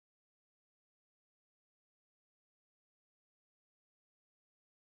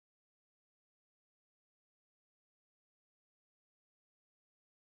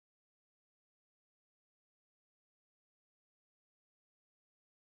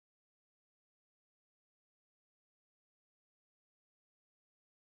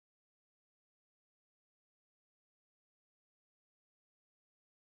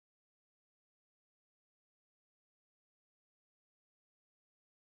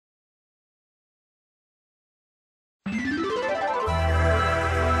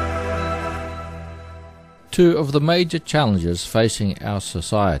Two of the major challenges facing our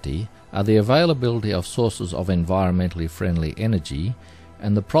society are the availability of sources of environmentally friendly energy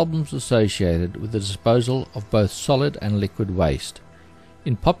and the problems associated with the disposal of both solid and liquid waste.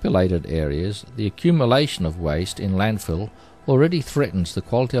 In populated areas, the accumulation of waste in landfill already threatens the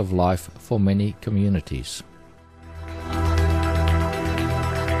quality of life for many communities.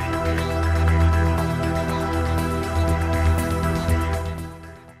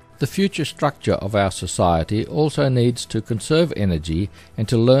 The future structure of our society also needs to conserve energy and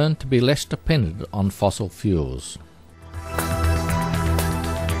to learn to be less dependent on fossil fuels.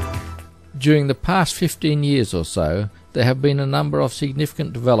 During the past 15 years or so, there have been a number of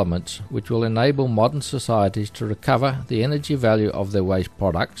significant developments which will enable modern societies to recover the energy value of their waste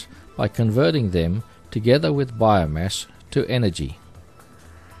products by converting them, together with biomass, to energy.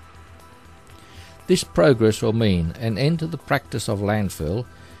 This progress will mean an end to the practice of landfill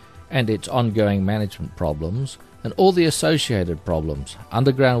and its ongoing management problems, and all the associated problems: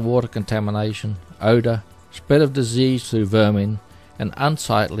 underground water contamination, odour, spread of disease through vermin, and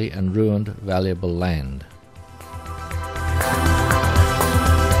unsightly and ruined valuable land.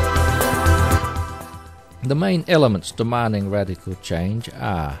 The main elements demanding radical change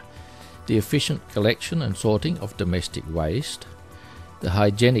are the efficient collection and sorting of domestic waste, the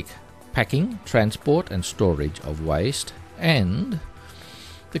hygienic packing, transport and storage of waste, and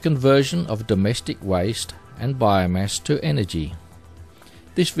the conversion of domestic waste and biomass to energy.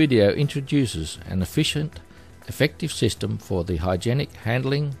 This video introduces an efficient, effective system for the hygienic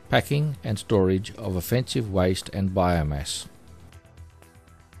handling, packing and storage of offensive waste and biomass.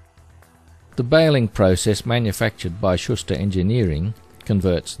 The baling process manufactured by Schuster Engineering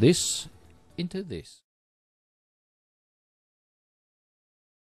converts this into this.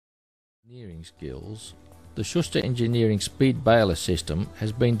 Engineering skills. The Schuster Engineering Speed Baler system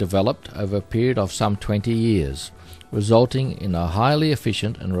has been developed over a period of some 20 years, resulting in a highly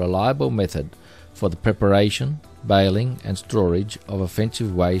efficient and reliable method for the preparation, baling and storage of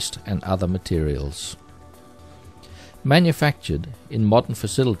offensive waste and other materials. Manufactured in modern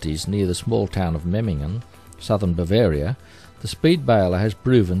facilities near the small town of Memmingen, southern Bavaria, the speed baler has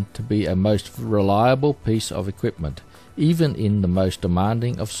proven to be a most reliable piece of equipment, even in the most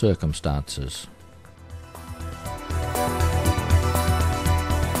demanding of circumstances.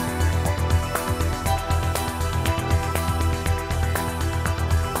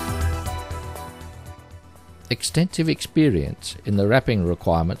 Extensive experience in the wrapping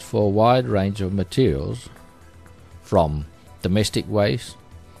requirements for a wide range of materials, from domestic waste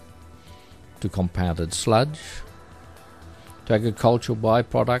to compounded sludge to agricultural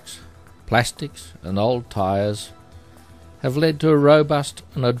byproducts, plastics and old tyres, have led to a robust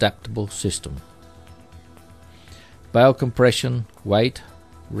and adaptable system. Bale compression, weight,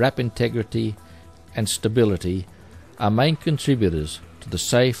 wrap integrity and stability are main contributors to the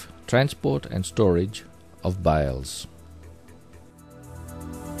safe transport and storage of bales.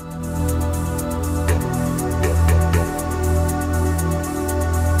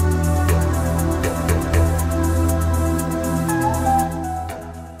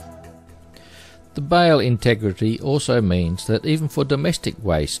 The bale integrity also means that even for domestic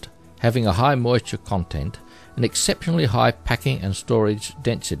waste having a high moisture content, an exceptionally high packing and storage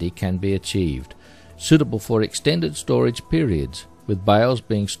density can be achieved, suitable for extended storage periods, with bales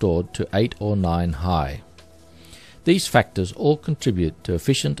being stored to 8 or 9 high. These factors all contribute to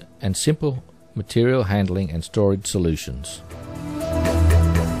efficient and simple material handling and storage solutions.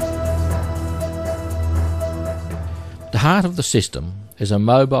 The heart of the system is a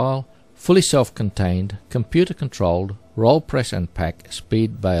mobile, fully self-contained, computer-controlled roll press and pack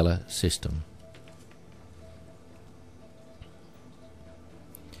speed baler system.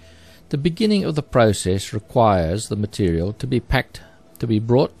 The beginning of the process requires the material to be packed to be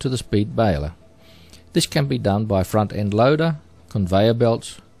brought to the speed baler. This can be done by front-end loader, conveyor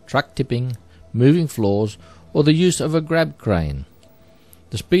belts, truck tipping, moving floors, or the use of a grab crane.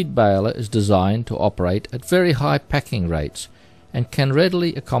 The speed baler is designed to operate at very high packing rates and can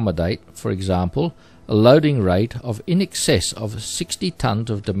readily accommodate, for example, a loading rate of in excess of 60 tons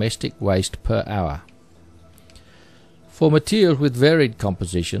of domestic waste per hour. For materials with varied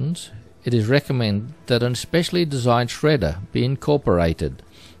compositions, it is recommended that an specially designed shredder be incorporated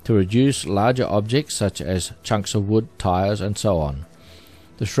to reduce larger objects such as chunks of wood, tyres and so on.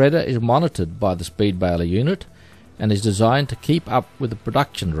 The shredder is monitored by the speed baler unit and is designed to keep up with the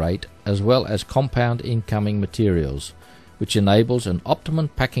production rate as well as compound incoming materials, which enables an optimum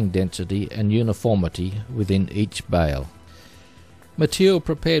packing density and uniformity within each bale. Material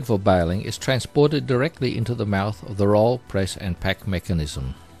prepared for baling is transported directly into the mouth of the roll, press and pack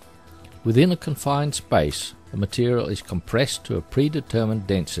mechanism. Within a confined space, the material is compressed to a predetermined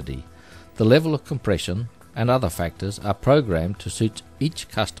density. The level of compression and other factors are programmed to suit each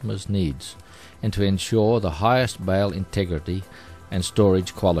customer's needs and to ensure the highest bale integrity and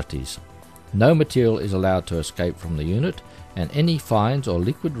storage qualities. No material is allowed to escape from the unit, and any fines or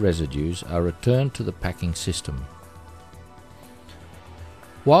liquid residues are returned to the packing system.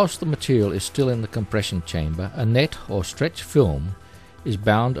 Whilst the material is still in the compression chamber, a net or stretch film is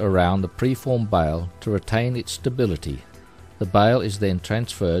bound around the preformed bale to retain its stability. The bale is then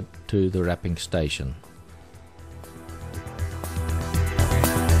transferred to the wrapping station.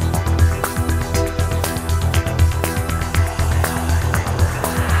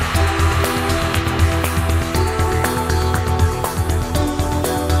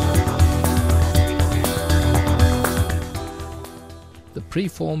 The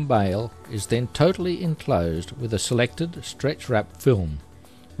preformed bale is then totally enclosed with a selected stretch wrap film,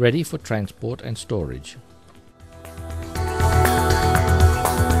 ready for transport and storage.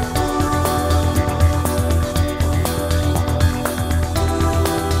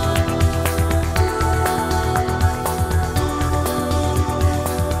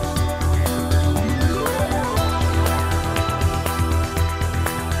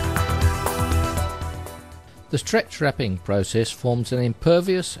 The stretch wrapping process forms an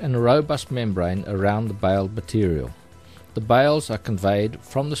impervious and robust membrane around the baled material. The bales are conveyed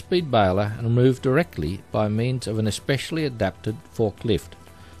from the speed baler and moved directly by means of an especially adapted forklift,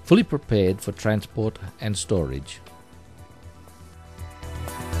 fully prepared for transport and storage.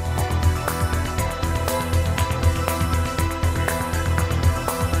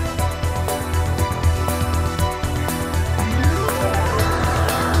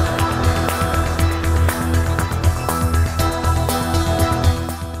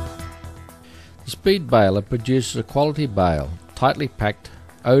 The speed baler produces a quality bale, tightly packed,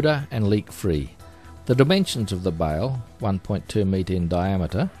 odour and leak free. The dimensions of the bale, 1.2 metre in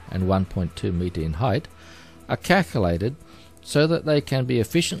diameter and 1.2 metre in height, are calculated so that they can be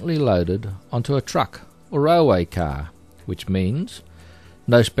efficiently loaded onto a truck or railway car, which means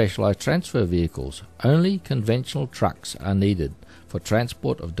no specialised transfer vehicles, only conventional trucks are needed for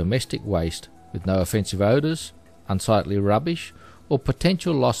transport of domestic waste with no offensive odours, unsightly rubbish or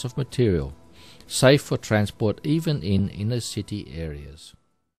potential loss of material, safe for transport even in inner city areas.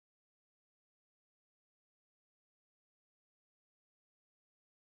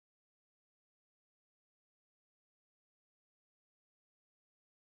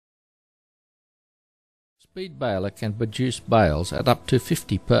 Speed baler can produce bales at up to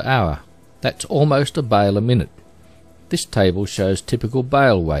 50 per hour. That's almost a bale a minute. This table shows typical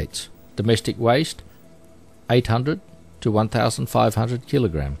bale weights. Domestic waste 800 to 1,500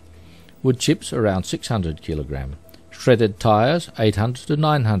 kilogram. Wood chips around 600 kg, shredded tyres 800 to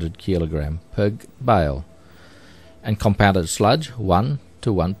 900 kg per bale, and compounded sludge 1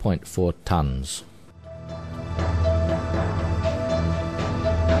 to 1.4 tonnes.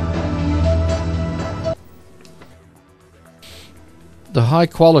 The high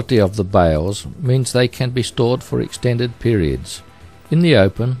quality of the bales means they can be stored for extended periods, in the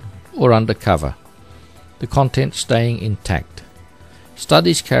open or under cover, the contents staying intact.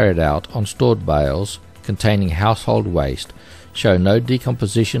 Studies carried out on stored bales containing household waste show no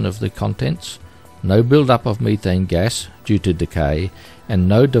decomposition of the contents, no build-up of methane gas due to decay, and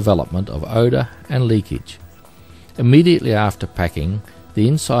no development of odour and leakage. Immediately after packing, the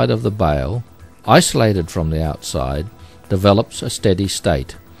inside of the bale, isolated from the outside, develops a steady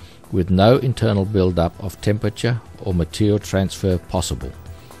state, with no internal build-up of temperature or material transfer possible.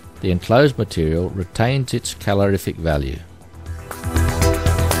 The enclosed material retains its calorific value.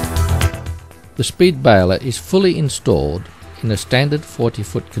 The speed baler is fully installed in a standard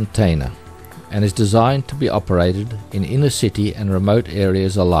 40-foot container and is designed to be operated in inner city and remote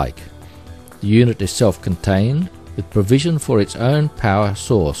areas alike. The unit is self-contained with provision for its own power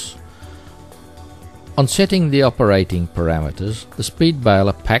source. On setting the operating parameters, the speed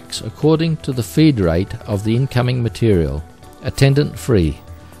baler packs according to the feed rate of the incoming material, attendant-free.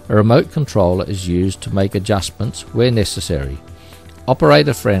 A remote controller is used to make adjustments where necessary.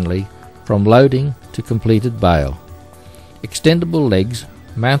 Operator-friendly from loading to completed bale. Extendable legs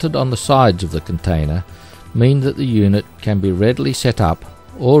mounted on the sides of the container mean that the unit can be readily set up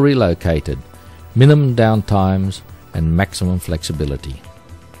or relocated, minimum downtimes and maximum flexibility.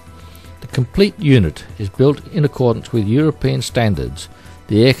 The complete unit is built in accordance with European standards.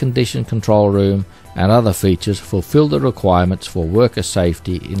 The air-conditioned control room and other features fulfill the requirements for worker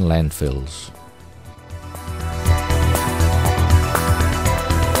safety in landfills.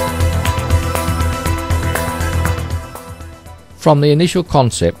 From the initial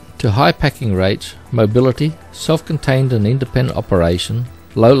concept to high packing rates, mobility, self-contained and independent operation,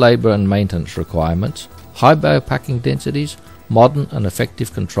 low labour and maintenance requirements, high bale packing densities, modern and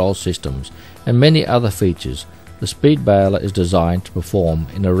effective control systems, and many other features, the speed baler is designed to perform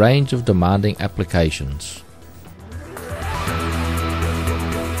in a range of demanding applications.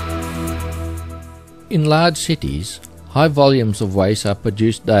 In large cities, high volumes of waste are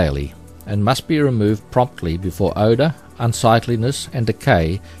produced daily and must be removed promptly before odour, unsightliness and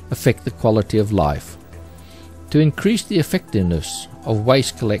decay affect the quality of life. To increase the effectiveness of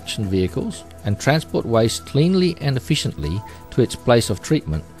waste collection vehicles and transport waste cleanly and efficiently to its place of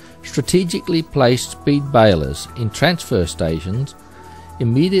treatment, strategically placed speed balers in transfer stations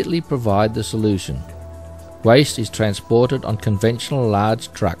immediately provide the solution. Waste is transported on conventional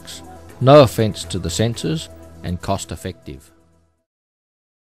large trucks, no offence to the sensors, and cost effective.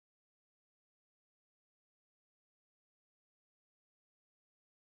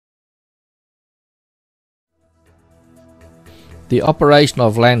 The operation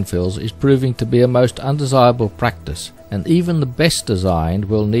of landfills is proving to be a most undesirable practice, and even the best designed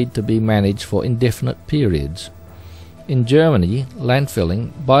will need to be managed for indefinite periods. In Germany,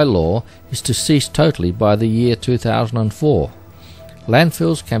 landfilling, by law, is to cease totally by the year 2004.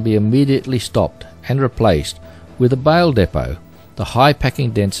 Landfills can be immediately stopped and replaced with a bale depot, the high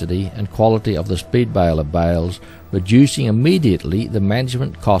packing density and quality of the speed baler bales reducing immediately the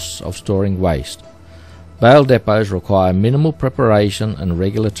management costs of storing waste. Bale depots require minimal preparation and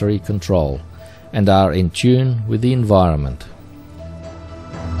regulatory control, and are in tune with the environment.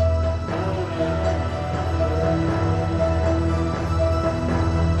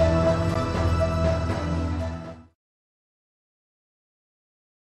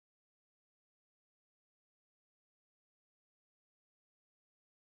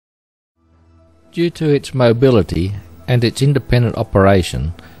 Due to its mobility and its independent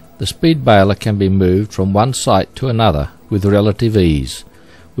operation, the speed baler can be moved from one site to another with relative ease,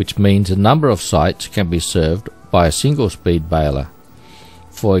 which means a number of sites can be served by a single speed baler.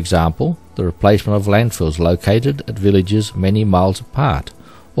 For example, the replacement of landfills located at villages many miles apart,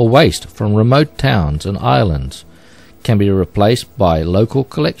 or waste from remote towns and islands, can be replaced by local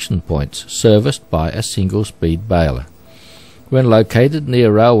collection points serviced by a single speed baler. When located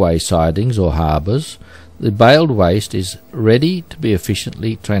near railway sidings or harbours, the baled waste is ready to be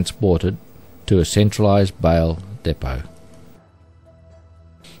efficiently transported to a centralised bale depot.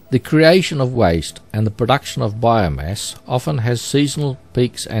 The creation of waste and the production of biomass often has seasonal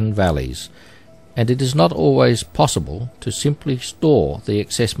peaks and valleys, and it is not always possible to simply store the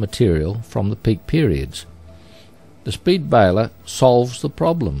excess material from the peak periods. The speed baler solves the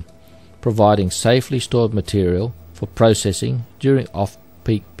problem, providing safely stored material for processing during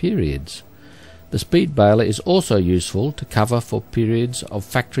off-peak periods. The speed baler is also useful to cover for periods of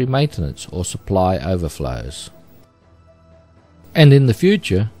factory maintenance or supply overflows. And in the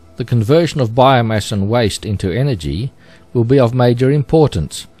future, the conversion of biomass and waste into energy will be of major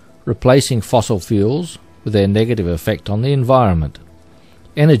importance, replacing fossil fuels with their negative effect on the environment.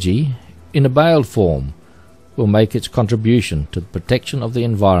 Energy, in a baled form, will make its contribution to the protection of the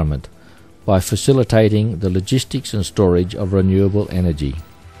environment by facilitating the logistics and storage of renewable energy.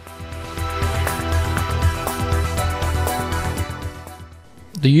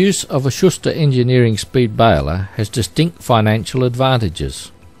 The use of a Schuster engineering speed baler has distinct financial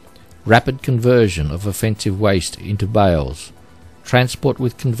advantages: rapid conversion of offensive waste into bales, transport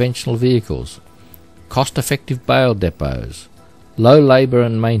with conventional vehicles, cost-effective bale depots, low labour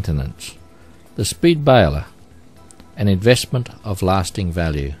and maintenance. The speed baler, an investment of lasting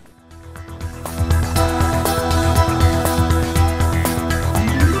value.